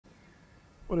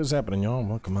What is happening, y'all?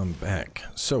 Welcome on back.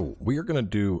 So we are going to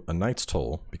do a Knight's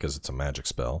Toll because it's a magic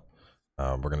spell.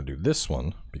 We're going to do this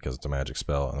one because it's a magic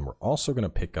spell, and then we're also going to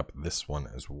pick up this one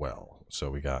as well. So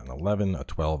we got an 11, a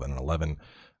 12, and an 11.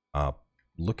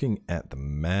 Looking at the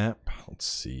map, let's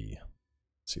see.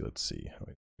 How do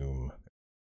I zoom?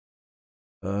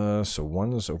 So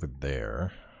one is over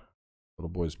there. Little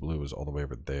Boy's Blue is all the way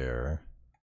over there.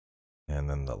 And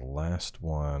then the last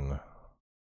one,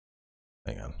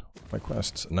 hang on, my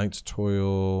quests, Knight's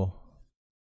Toil,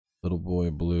 Little Boy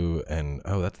Blue, and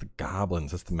oh, that's the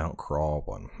Goblins, that's the Mount Crawl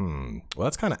one. Well,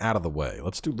 that's kind of out of the way.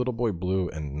 Let's do Little Boy Blue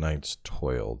and Knight's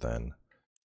Toil then.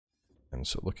 And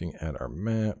so looking at our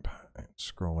map and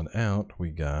scrolling out, we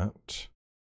got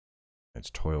Knight's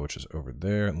Toil, which is over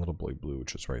there, and Little Boy Blue,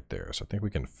 which is right there. So I think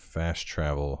we can fast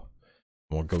travel.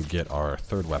 We'll go get our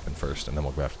third weapon first, and then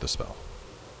we'll go after the spell.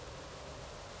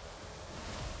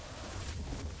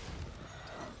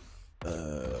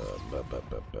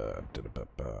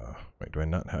 Wait, do I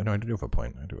not? No, I do have a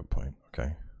point. I do have a point.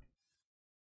 Okay.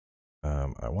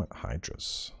 I want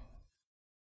Hydras.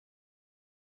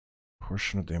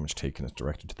 Portion of damage taken is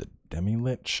directed to the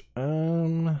Demi-Lich.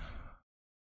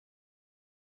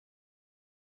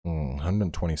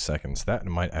 120 seconds. That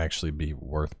might actually be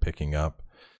worth picking up.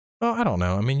 Well, I don't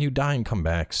know. I mean, you die and come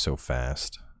back so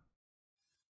fast.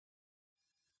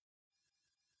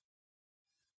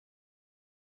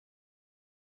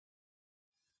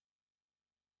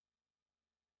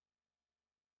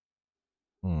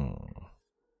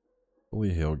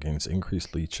 Fully heal gains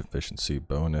increased leech efficiency,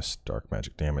 bonus, dark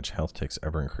magic damage, health takes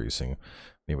ever increasing. When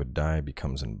he would die,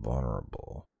 becomes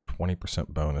invulnerable. 20%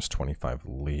 bonus, 25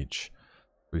 leech,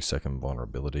 3-second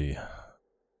vulnerability.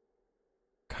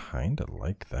 Kinda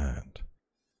like that.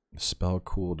 Spell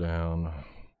cooldown.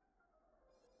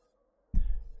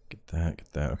 Get that,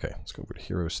 get that. Okay, let's go over to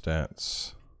hero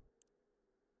stats.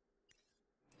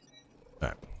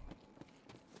 Alright.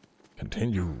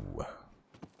 Continue.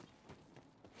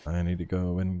 I need to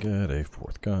go and get a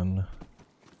fourth gun.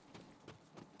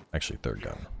 Actually, third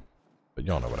gun. But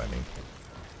y'all know what I mean.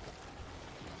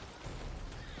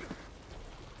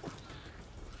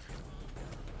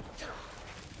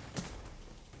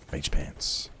 Mage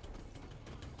pants.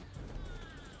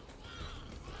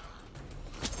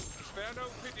 Spare no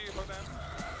pity for them.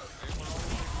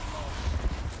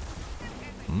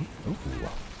 Ooh.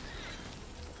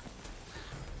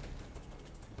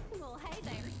 Well, hey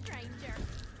there, stranger.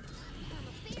 I'm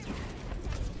a fear.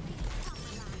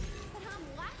 But I'm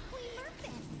like Queen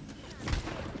Murphy.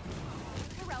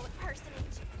 Heroic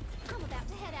personage. I'm about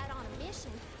to head out on a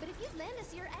mission, but if you'd lend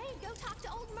us your aid, go talk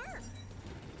to old Murph.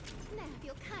 Now, if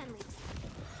you'll kindly.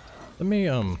 Let me,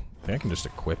 I think I can just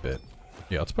equip it.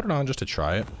 Yeah, let's put it on just to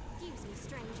try it. Excuse me,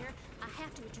 stranger. I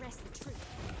have to address the truth.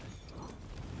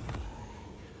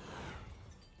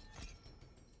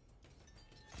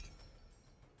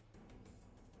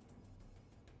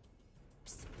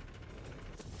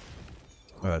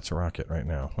 Oh, that's a rocket right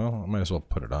now. Well, I might as well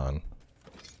put it on.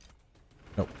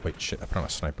 Oh, wait, shit, I put on a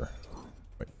sniper.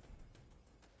 Wait.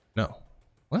 No.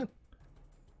 What?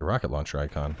 The rocket launcher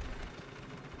icon.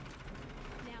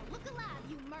 Now look alive,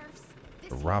 you Murphs.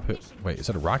 A rocket. Wait, is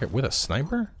it a rocket with a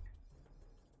sniper?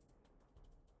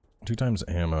 2 times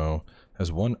ammo.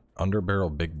 Has 1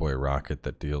 underbarrel big boy rocket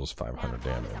that deals 500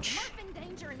 damage.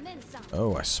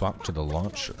 Oh, I swapped to the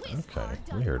launcher. Okay,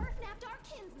 weird.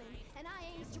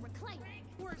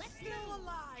 We're still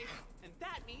alive, and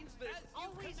that means there's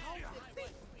always hope that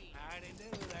this week. Howdy do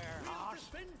there, Hoss.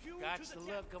 Got the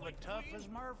look of a tough as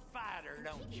Murph fighter,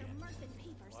 don't you?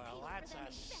 Well, that's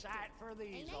a sight for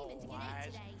these old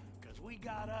eyes, because we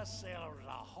got ourselves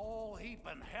a whole heap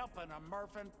and helping of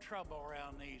Murphin trouble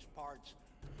around these parts.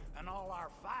 And all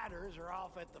our fighters are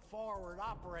off at the forward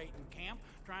operating camp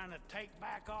trying to take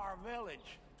back our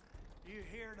village. You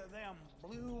hear to them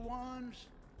blue ones?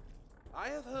 I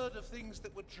have heard of things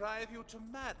that would drive you to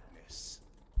madness.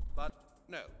 But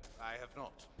no, I have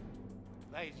not.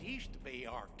 They used to be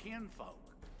our kinfolk,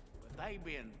 but they've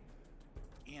been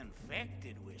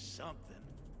infected with something.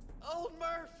 Old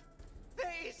Murph,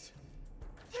 they's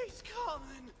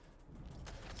coming.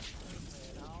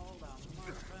 Said all the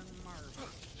Murph.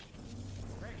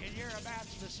 Reckon you're about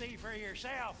to see for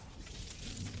yourself.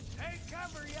 Take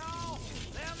cover, y'all.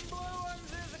 Them blue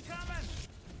ones is a-coming.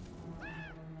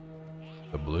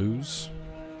 The blues.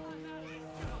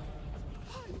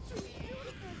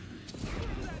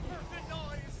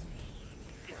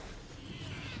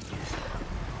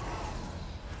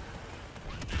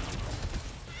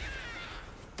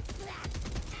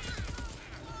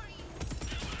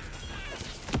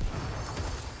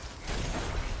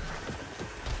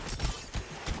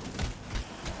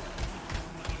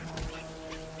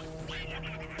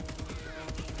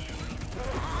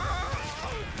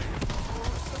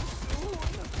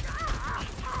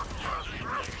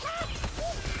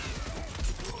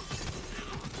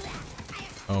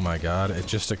 Oh my god, it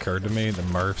just occurred to me, the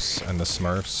Murphs and the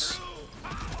Smurfs.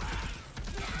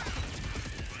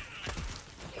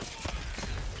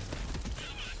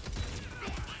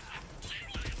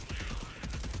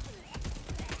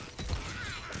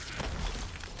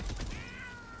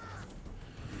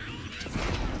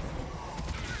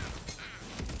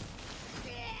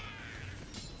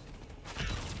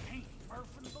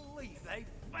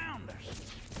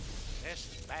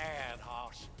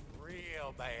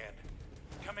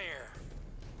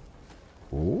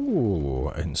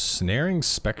 Ensnaring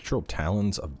spectral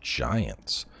talons of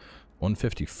giants.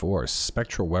 154.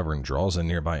 Spectral wyvern draws in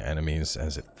nearby enemies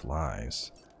as it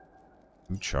flies.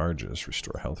 2 charges.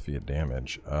 Restore health via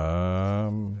damage.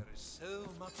 There is so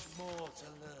much more to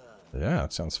learn. Yeah,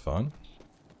 it sounds fun.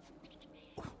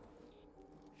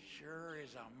 Sure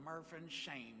is a murphin'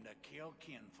 shame to kill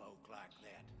kinfolk like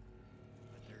that.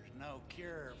 But there's no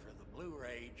cure for the blue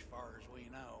rage, far as we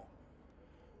know.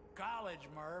 College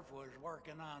Murph was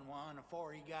working on one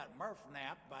before he got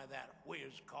Murph-napped by that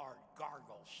whiz-card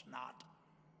gargle snot.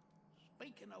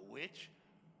 Speaking of which,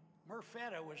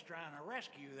 Murfetta was trying to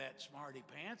rescue that smarty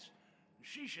pants.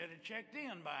 She should have checked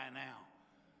in by now.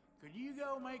 Could you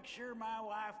go make sure my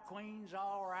wife Queen's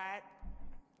all right?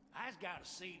 I's got to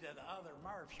see to the other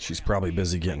Murphs. She's probably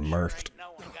busy getting Murphed.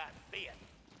 No one got bit.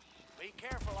 Be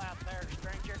careful out there,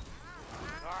 stranger.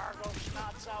 Gargle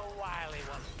snot's a wily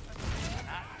one.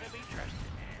 Not to be trusted.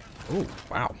 Oh,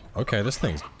 wow. Okay, this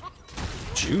thing's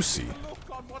juicy. Look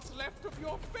on what's left of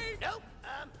your face. Nope.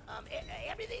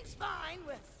 Everything's fine.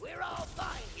 We're all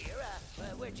fine here.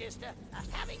 We're just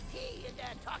having tea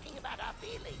and talking about our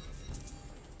feelings.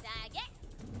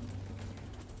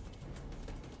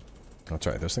 That's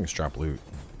right, those things drop loot.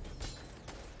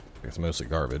 It's mostly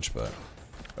garbage, but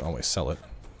I can always sell it.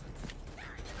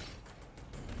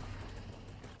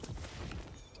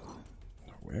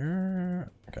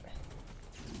 Where? Okay.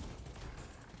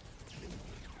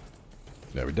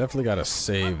 Yeah, we definitely gotta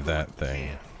save that thing.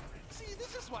 See,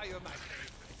 this is why you're my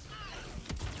favorite.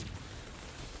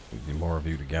 We need more of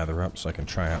you to gather up so I can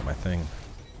try out my thing.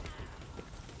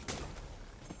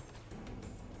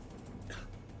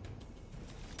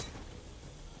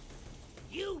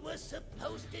 You were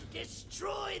supposed to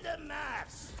destroy the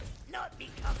Murphs, not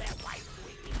become their wife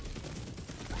queen.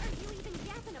 What are you even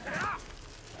yapping about?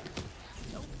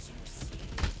 Don't you see?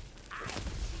 I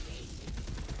created.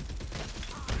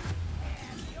 I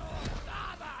am your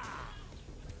father.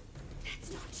 That's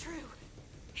not true.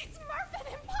 It's Murphin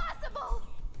impossible.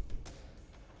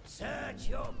 Search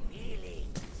your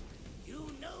feelings. You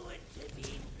know it to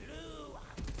be blue.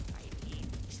 I mean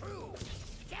true.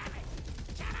 Damn it.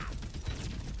 Shut up.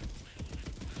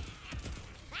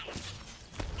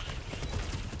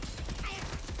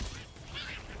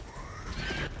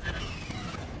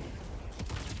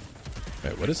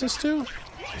 Wait, what does this do?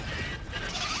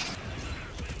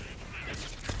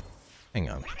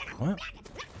 Hang on. What? I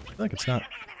feel like it's not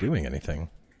doing anything.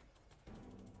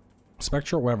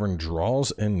 Spectral wyvern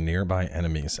draws in nearby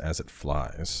enemies as it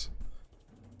flies.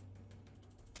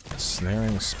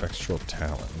 Snaring spectral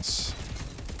talons.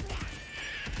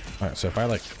 Alright, so if I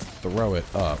like throw it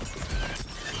up,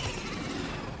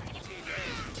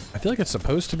 I feel like it's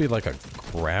supposed to be like a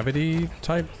gravity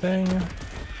type thing.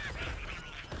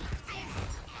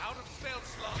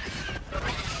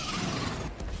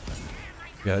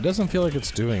 Yeah, it doesn't feel like it's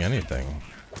doing anything.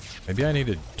 Maybe I need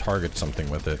to target something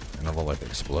with it and it'll like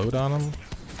explode on them.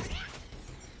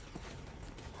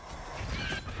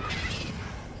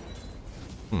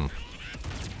 Hmm.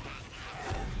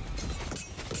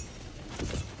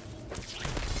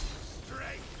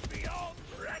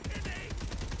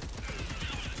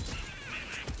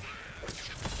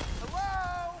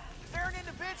 Hello? Is there an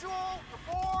individual or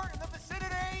more in the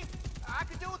vicinity I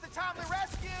could do with a timely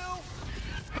rescue?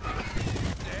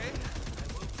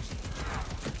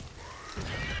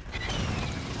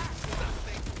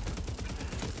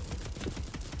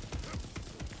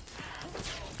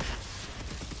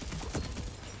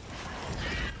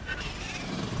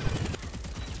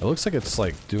 It looks like it's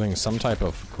like doing some type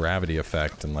of gravity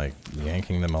effect and like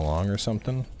yanking them along or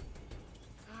something.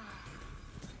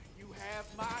 You have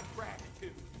my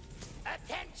gratitude.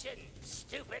 Attention,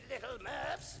 stupid little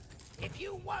Murphs. If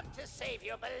you want to save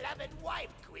your beloved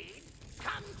wife, Queen,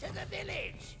 come to the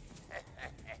village.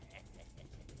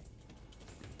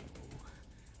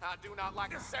 I do not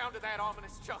like the sound of that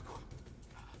ominous chuckle.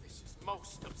 This is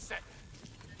most upsetting.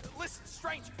 Listen,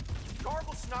 stranger.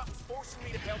 Gargle Snot was forcing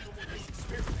me to help him with his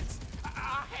experiments.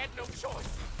 I had no choice.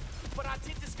 But I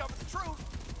did discover the truth.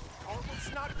 Gargle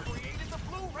Snot created the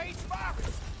Blue Rage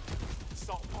virus. It's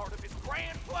all part of his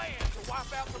grand plan to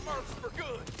wipe out the Murphs for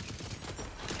good.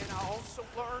 also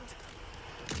learned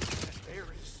that there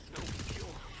is no cure.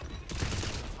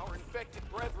 Our infected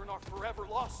brethren are forever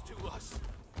lost to us.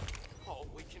 All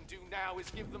we can do now is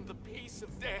give them the peace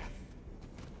of death.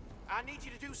 I need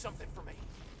you to do something for me.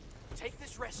 Take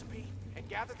this recipe and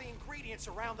gather the ingredients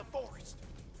around the forest.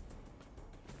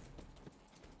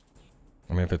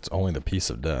 I mean, if it's only the piece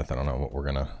of death, I don't know what we're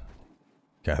gonna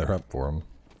gather up for him.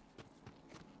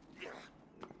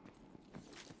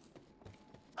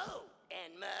 Oh,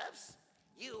 and Murphs,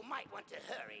 you might want to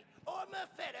hurry, or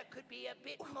Murfetta could be a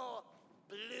bit more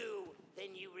blue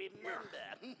than you remember.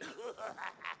 And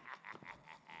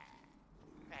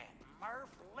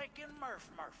Murph licking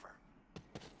Murpher.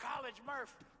 College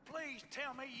Murph, please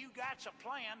tell me you got a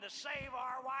plan to save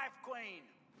our wife queen.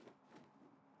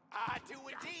 I do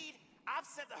indeed. I've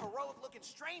sent the heroic-looking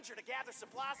stranger to gather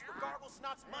supplies for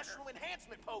Garglesnot's mushroom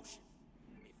enhancement potion.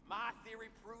 If my theory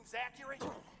proves accurate,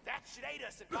 that should aid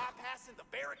us in bypassing the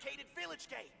barricaded village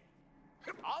gate.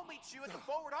 I'll meet you at the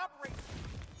forward operating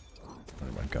Where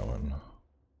am I going?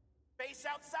 base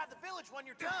outside the village when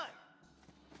you're done.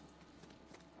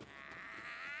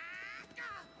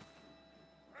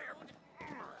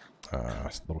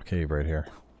 Little cave right here.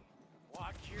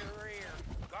 Watch your ear.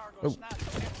 Garglesnot's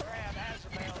pet crab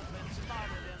Azabel's been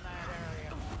spotted in that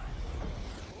area.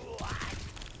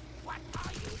 What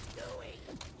are you doing?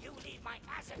 You need my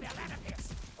Azabel out of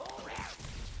this, or else.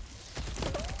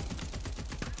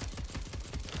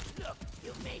 Look,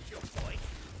 you made your point.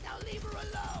 Now leave her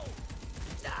alone.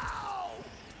 No!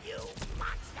 You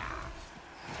monster!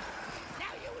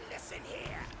 Now you listen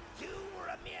here. You were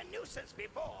a mere nuisance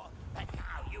before, but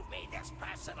now you've made this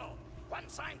personal.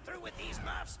 Once I'm through with these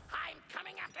Murphs, I'm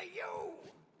coming after you!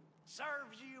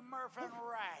 Serves you Murphin'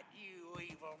 right, you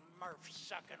evil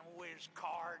Murph-sucking whiz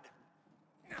card.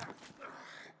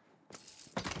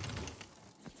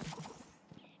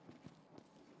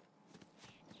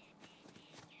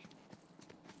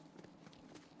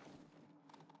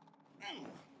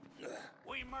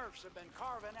 We Murphs have been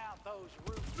carving out those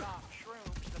rooftop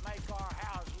shrooms to make our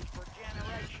houses for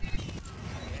generations.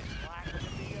 It's likely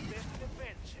to be a bit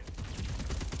defensive.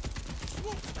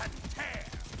 Swoop and tear!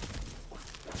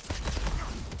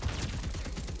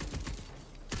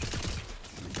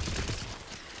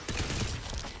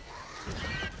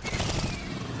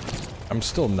 I'm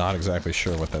still not exactly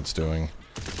sure what that's doing,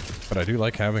 but I do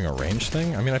like having a range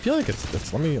thing. I mean, I feel like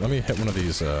it's let me hit one of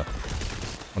these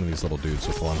little dudes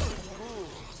with one.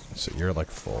 So you're like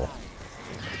full.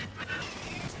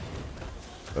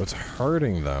 So it's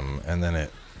hurting them, and then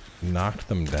it knocked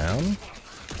them down.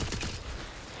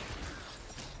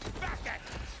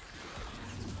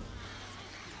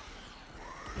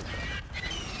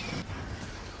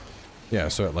 Yeah,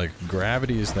 so it like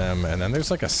gravities them, and then there's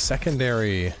like a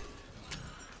secondary,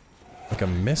 like a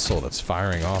missile that's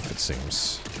firing off, it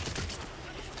seems.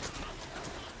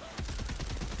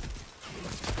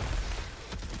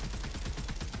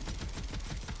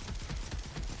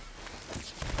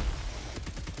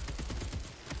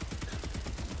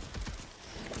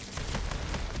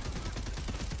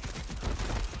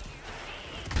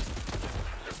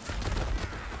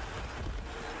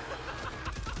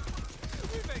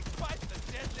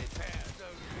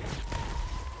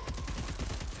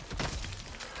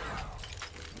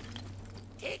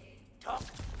 Tick-tock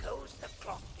goes the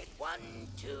clock at 1,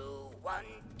 2, 1,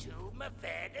 2.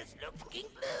 Murfetta's looking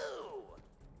blue.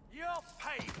 You'll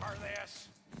pay for this.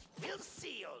 We'll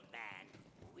see, old man.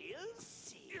 We'll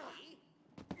see.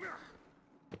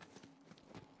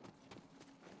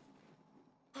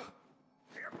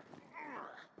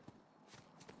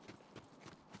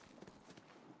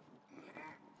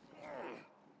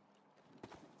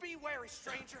 Be wary,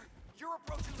 stranger. You're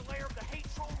approaching the lair of the hate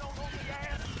troll known only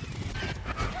as...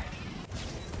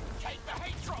 Take the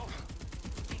hate troll!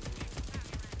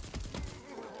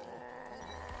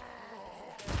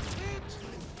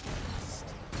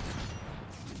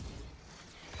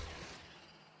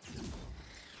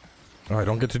 Oh, I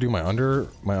don't get to do my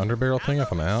underbarrel thing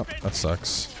if I'm out. That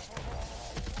sucks.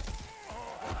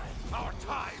 Our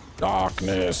time!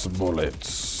 Darkness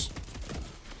bullets.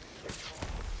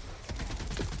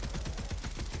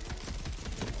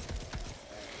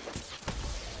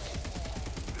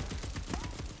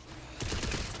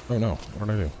 Oh no, what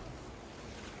did I do?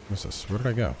 What's this? Where did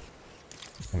I go?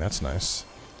 And that's nice.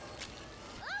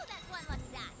 Oh, that's one lucky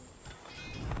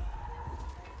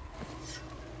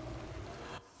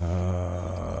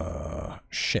die.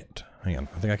 Shit. Hang on.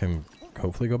 I think I can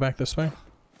hopefully go back this way.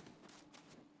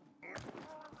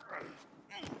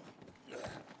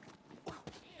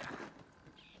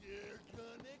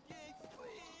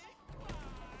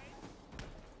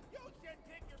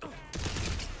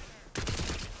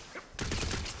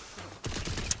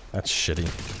 That's shitty.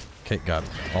 Kate got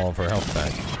all of her health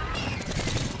back.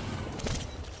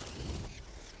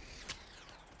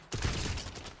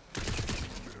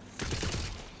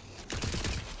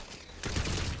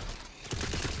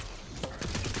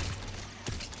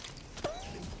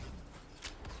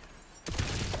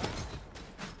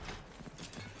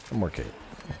 One more Kate.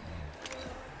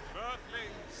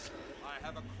 Earthlings, I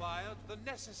have acquired the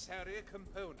necessary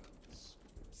components.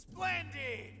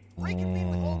 Splendid! Reconvene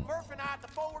with old Murph and I at the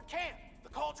forward camp. The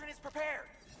cauldron is prepared.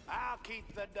 I'll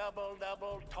keep the double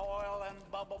toil and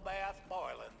bubble bath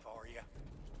boiling for you.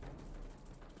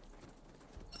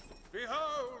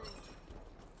 Behold!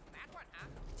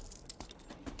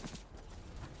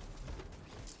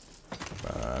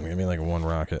 Give me like one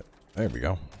rocket. There we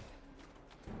go.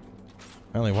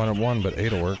 I only wanted one, but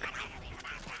 8'll work.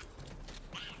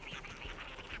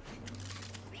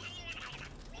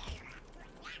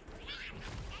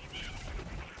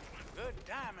 Good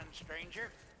timing,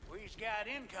 stranger. We's got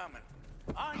incoming.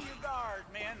 On your guard,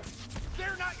 men.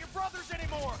 They're not your brothers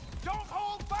anymore! Don't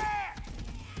hold back!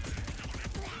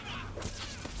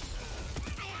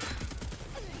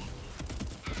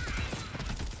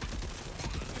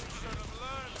 Should have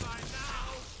learned by now.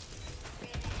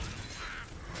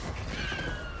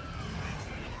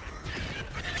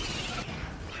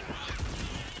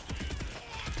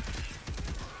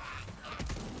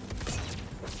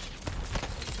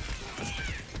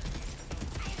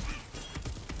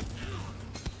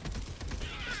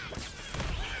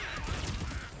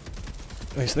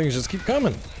 These things just keep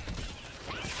coming.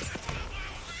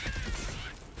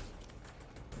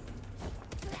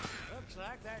 Looks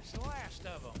like that's the last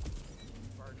of them.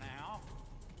 For now.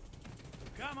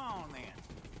 Come on, then.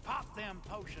 Pop them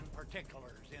potion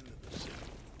particulars into the soup.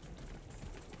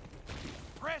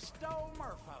 Presto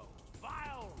Murpho.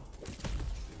 Viola.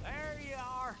 There you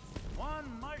are.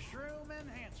 One mushroom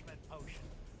enhancement potion.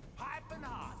 Piping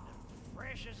hot and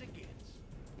fresh as it gets.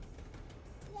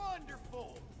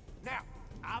 Wonderful! Now,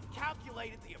 I've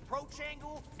calculated the approach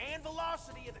angle and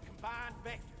velocity of the combined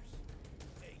vectors.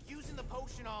 Using the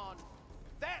potion on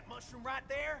that mushroom right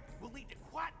there will lead to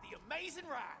quite the amazing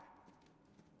ride.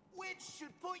 Which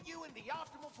should put you in the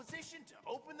optimal position to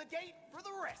open the gate for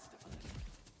the rest of us.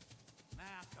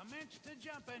 Now commence to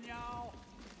jumping, y'all.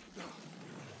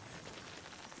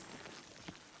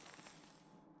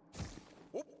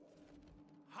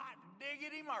 Hot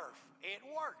diggity Murph. It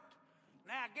worked.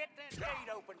 Now get that gate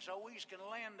open so we can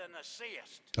lend an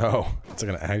assist. Oh, it's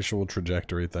like an actual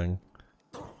trajectory thing.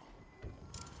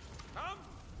 Come!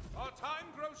 Our time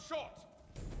grows short.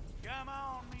 Come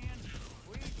on, men.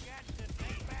 We've got to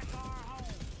take back our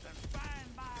homes and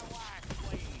find my wife,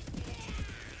 please.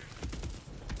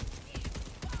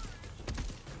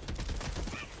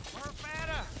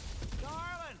 Murphetta,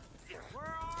 darling,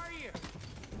 where are you?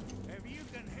 If you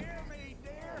can hear me,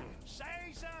 dear,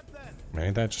 say something.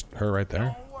 Ain't that just her right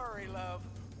there? Don't worry, love.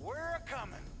 We're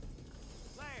a-coming.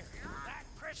 There, that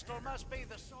crystal must be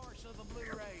the source of the blue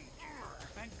rage.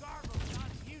 And Gargle's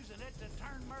using it to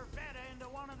turn Murphetta into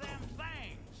one of them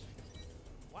things.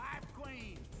 Wife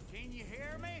Queen, can you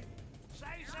hear me?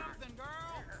 Say something,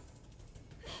 girl.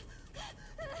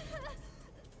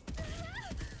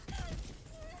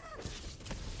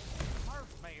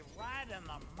 Murph me right in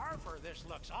the Murpher. This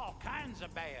looks all kinds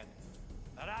of bad.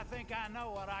 But I think I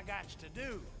know what I got to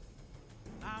do.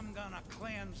 I'm gonna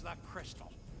cleanse the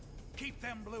crystal. Keep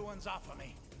them blue ones off of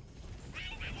me.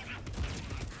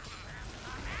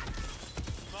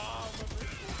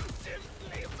 Marvelous.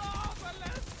 Simply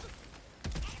marvelous.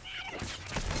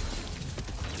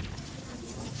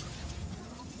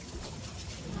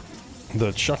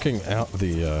 The chucking out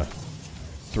the,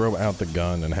 throw out the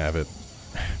gun and have it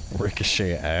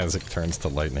ricochet as it turns to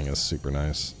lightning is super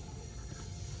nice.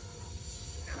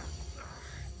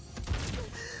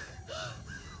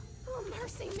 Oh,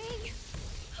 mercy me!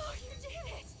 Oh, you did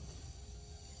it!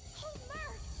 Oh,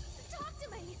 Murph, talk to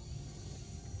me!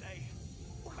 Stay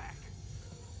back.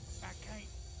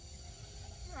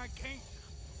 I can't.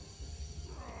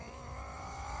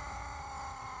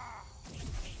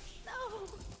 No!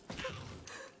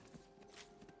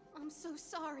 I'm so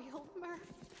sorry, old Murph.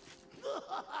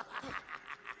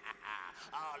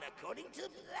 All according to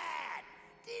plan.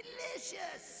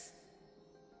 Delicious.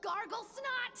 Gargle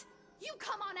Snot! You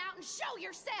come on out and show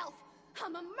yourself!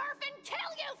 I'm a Murphin'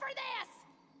 kill you for this!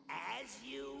 As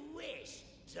you wish,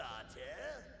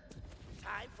 daughter.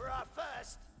 Time for our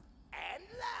first and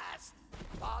last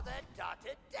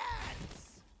father-daughter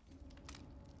dance.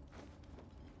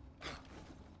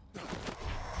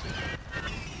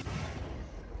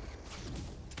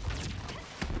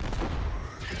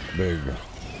 Big.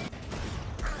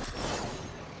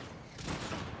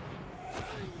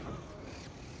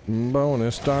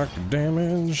 Bonus dark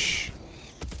damage.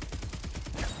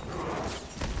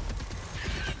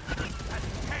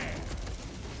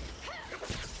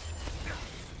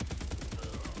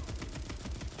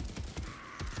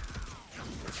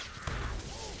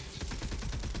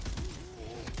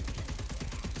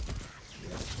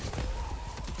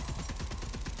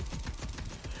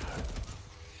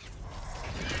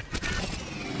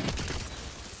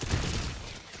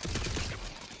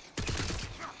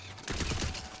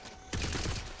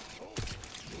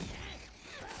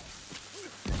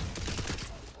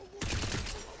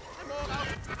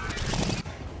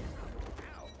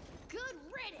 Good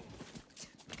riddance.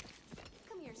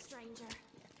 Come here, stranger.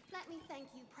 Let me thank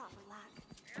you proper like.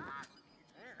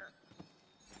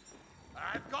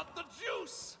 I've got the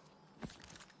juice!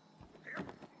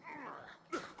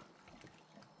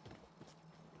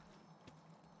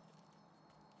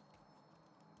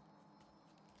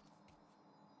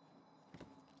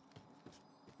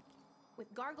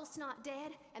 With Garglesnot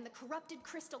dead and the corrupted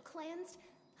crystal cleansed,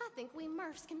 I think we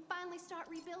Murphs can finally start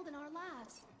rebuilding our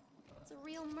lives. It's a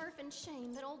real Murphin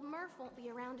shame that old Murph won't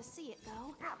be around to see it,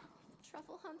 though.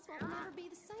 Truffle hunts won't never be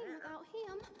the same without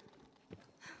him.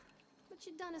 But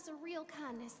you've done us a real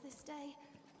kindness this day.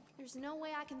 There's no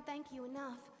way I can thank you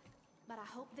enough, but I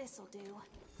hope this'll do.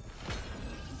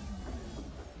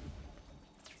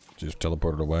 Just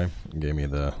teleported away and gave me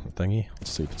the thingy.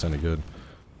 Let's see if it's any good.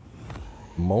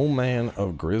 Mole Man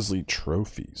of Grizzly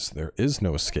Trophies. There is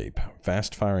no escape.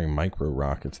 Fast-firing micro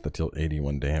rockets that deal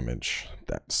 81 damage.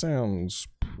 That sounds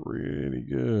pretty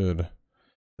good.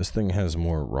 This thing has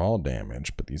more raw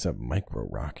damage, but these have micro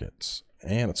rockets.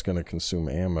 And it's going to consume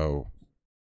ammo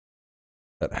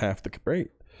at half the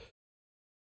rate.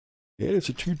 Yeah, it's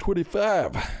a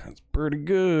 225. That's pretty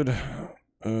good.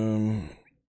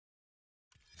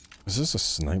 Is this a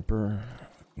sniper?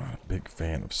 I'm not a big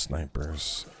fan of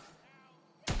snipers.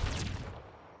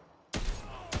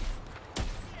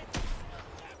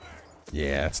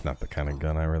 Yeah, it's not the kind of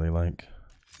gun I really like.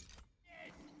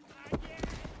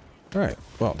 Alright,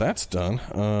 well, that's done.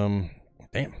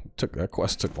 Damn, that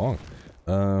quest took long.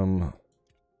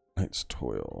 Night's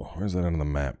Toil. Where's that on the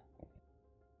map?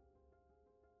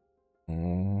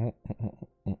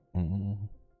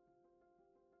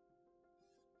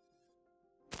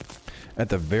 At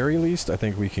the very least, I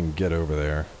think we can get over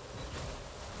there.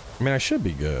 I mean, I should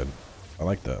be good. I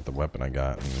like the weapon I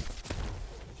got. And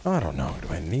I don't know.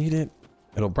 Do I need it?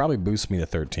 It'll probably boost me to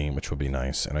 13, which would be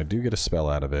nice. And I do get a spell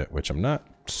out of it, which I'm not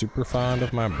super fond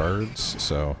of my birds.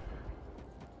 So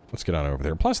let's get on over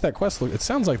there. Plus, that quest, it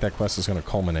sounds like that quest is going to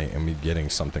culminate in me getting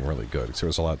something really good. So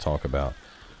there's a lot of talk about,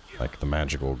 like, the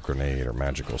magical grenade or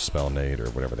magical spellnade or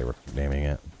whatever they were naming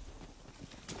it.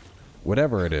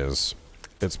 Whatever it is,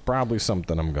 it's probably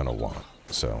something I'm going to want.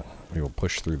 So we will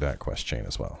push through that quest chain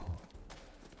as well.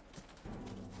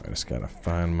 I just gotta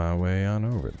find my way on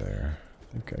over there.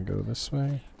 I think I go this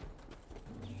way.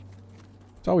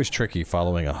 It's always tricky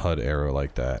following a HUD arrow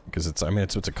like that, because it's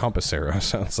a compass arrow,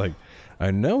 so it's like,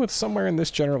 I know it's somewhere in this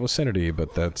general vicinity,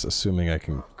 but that's assuming I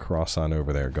can cross on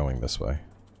over there going this way.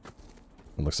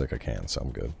 It looks like I can, so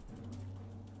I'm good.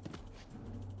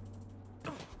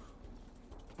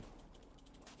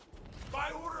 By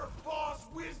order of Boss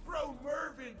Whizbro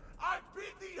Mervin, I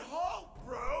bid thee halt,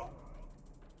 bro!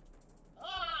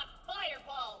 Ah,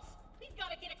 fireballs! We've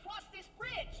got to get across this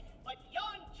bridge, but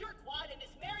yon jerkwad and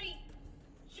his merry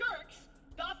jerks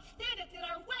doth standeth in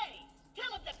our way.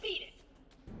 Tell him to beat it.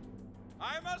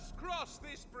 I must cross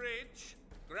this bridge.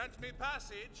 Grant me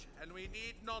passage, and we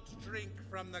need not drink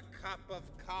from the cup of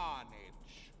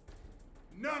carnage.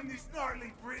 None this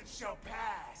gnarly bridge shall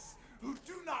pass, who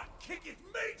do not kick it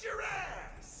major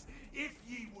ass! If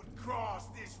ye would cross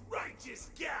this righteous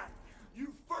gap,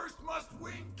 you first must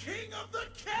win King of the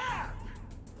Cap,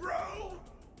 bro!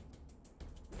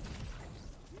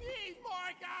 Need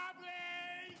more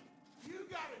goblins! You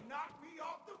gotta knock me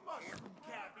off the mushroom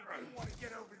cap if you want to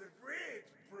get over the bridge,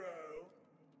 bro!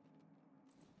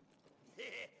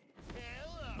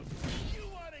 Hello! You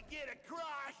want to get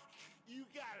across? You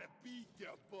gotta beat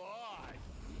the boss!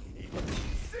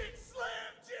 Six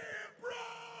slam jam, bro!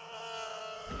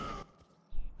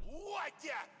 What the?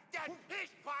 That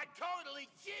piss pot totally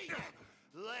cheated!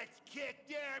 Let's kick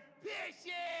their piss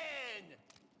in!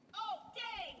 Oh,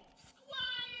 dang!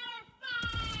 Squire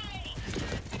fight!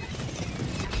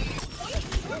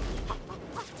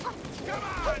 Come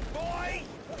on, boys!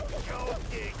 Go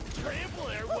dig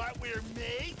Trembler what we're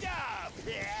made of!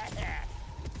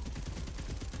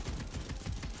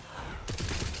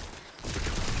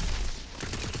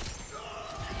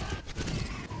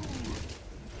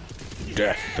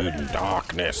 Death and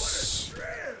darkness.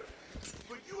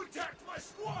 But you would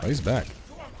Oh, he's back.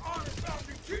 So I'm honest about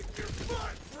to kick your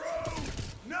butt, bro.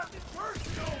 Nothing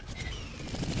personal.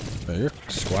 Oh, your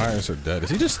squires are dead. Is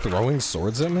he just throwing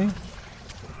swords at me?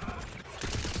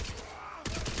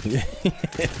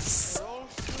 Yes.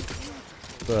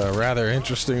 It's a rather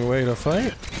interesting way to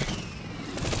fight.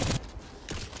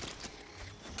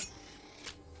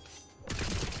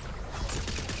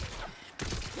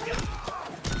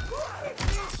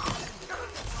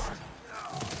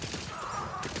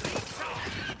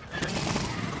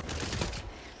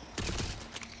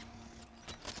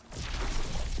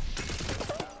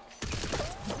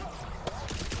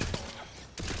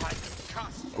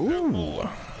 Ooh.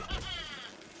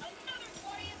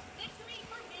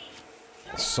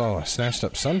 So I snatched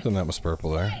up something that was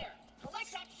purple there.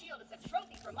 Collect that shield as a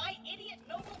trophy for my idiot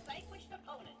noble vanquished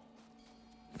opponent.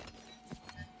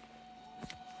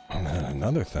 And then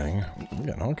another thing. We're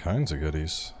getting all kinds of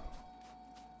goodies.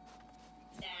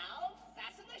 Now,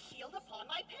 fasten the shield upon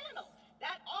my panel,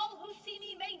 that all who see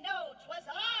me may know 'twas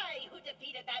I who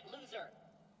defeated that loser.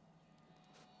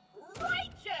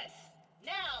 Righteous!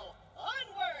 Now,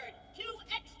 onward to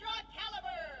extra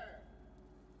caliber!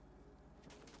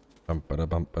 Bum ba da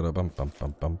bum ba da bum bum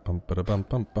bum bum bum ba da bum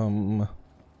bum bum.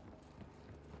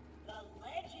 The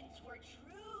legends were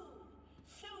true.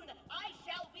 Soon I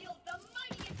shall wield the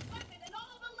mightiest weapon in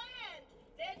all the land.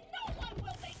 Then no one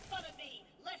will make fun of me,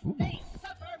 lest they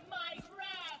suffer my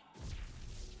wrath.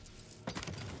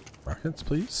 Rockets,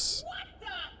 please. What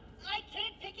the? I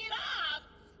can't pick it up!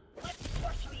 What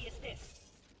sorcery is this?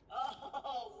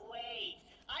 Oh, wait.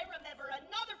 I remember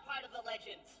another part of the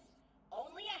legends.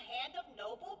 Only a hand of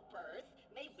noble birth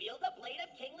may wield a blade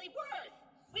of kingly worth.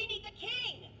 We need the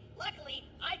king. Luckily,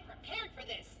 I prepared for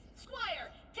this. Squire,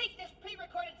 take this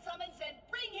pre-recorded summons and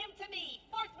bring him to me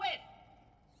forthwith.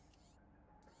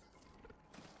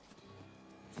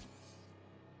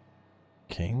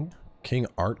 King? King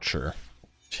Archer.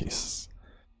 Jesus.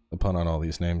 The pun on all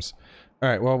these names.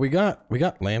 Alright, well we got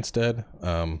Lance dead. We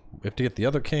have to get the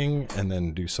other king and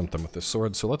then do something with the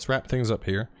sword. So let's wrap things up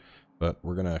here. But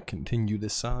we're gonna continue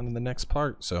this on in the next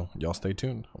part. So y'all stay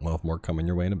tuned. We'll have more coming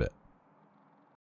your way in a bit.